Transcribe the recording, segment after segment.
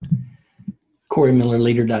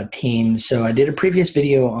CoreyMillerLeader.team. So I did a previous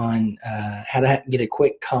video on how to get a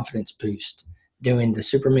quick confidence boost doing the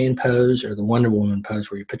Superman pose or the Wonder Woman pose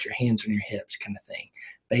where you put your hands on your hips kind of thing.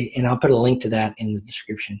 And I'll put a link to that in the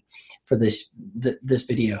description for this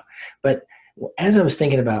video. But as I was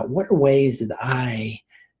thinking about what are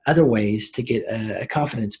other ways to get a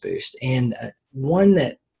confidence boost, and one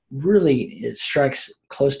that really strikes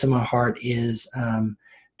close to my heart is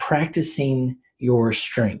practicing your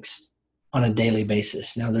strengths on a daily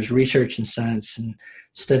basis. Now, there's research and science and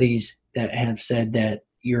studies that have said that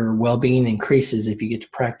your well-being increases if you get to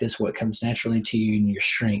practice what comes naturally to you and your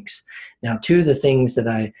strengths. Now, two of the things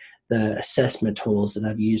the assessment tools that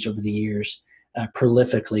I've used over the years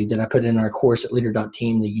prolifically that I put in our course at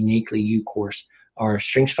leader.team, the Uniquely You course, are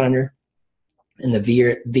StrengthsFinder and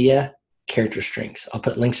the VIA character strengths. I'll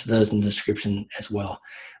put links to those in the description as well.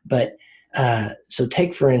 But so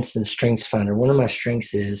take, for instance, StrengthsFinder. One of my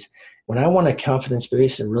strengths is when I want a confidence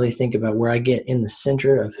boost and really think about where I get in the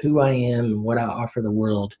center of who I am and what I offer the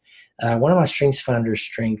world, one of my StrengthsFinder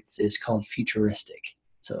strengths is called futuristic.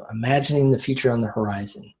 So imagining the future on the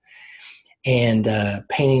horizon and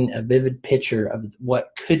painting a vivid picture of what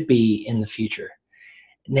could be in the future.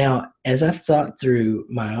 Now, as I've thought through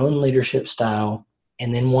my own leadership style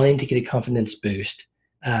and then wanting to get a confidence boost,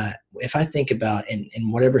 if I think about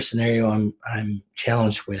in whatever scenario I'm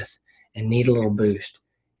challenged with and need a little boost,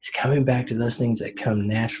 it's coming back to those things that come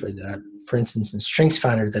naturally. For instance, in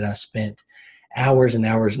StrengthsFinder, that I spent hours and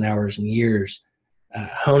hours and hours and years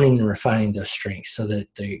honing and refining those strengths so that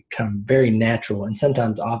they come very natural. And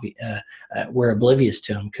sometimes we're oblivious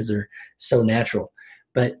to them because they're so natural.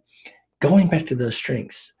 But going back to those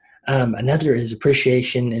strengths, another is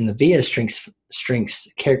appreciation. In the VIA strengths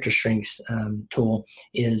character strengths tool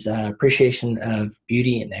is appreciation of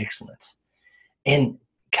beauty and excellence. And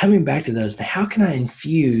coming back to those, how can I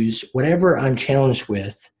infuse whatever I'm challenged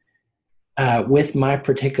with my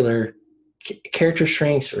particular character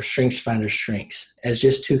strengths or StrengthsFinder strengths? As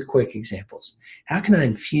just two quick examples, how can I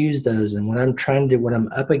infuse those in what I'm trying to do, what I'm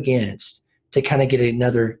up against, to kind of get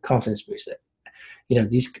another confidence boost?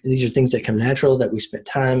 These are things that come natural, that we spent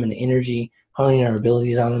time and energy honing our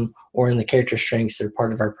abilities on them, or in the character strengths, they're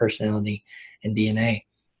part of our personality and DNA.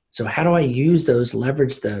 So how do I use those,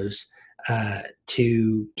 leverage those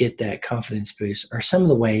to get that confidence boost? Or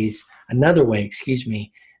another way,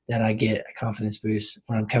 that I get a confidence boost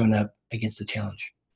when I'm coming up against a challenge.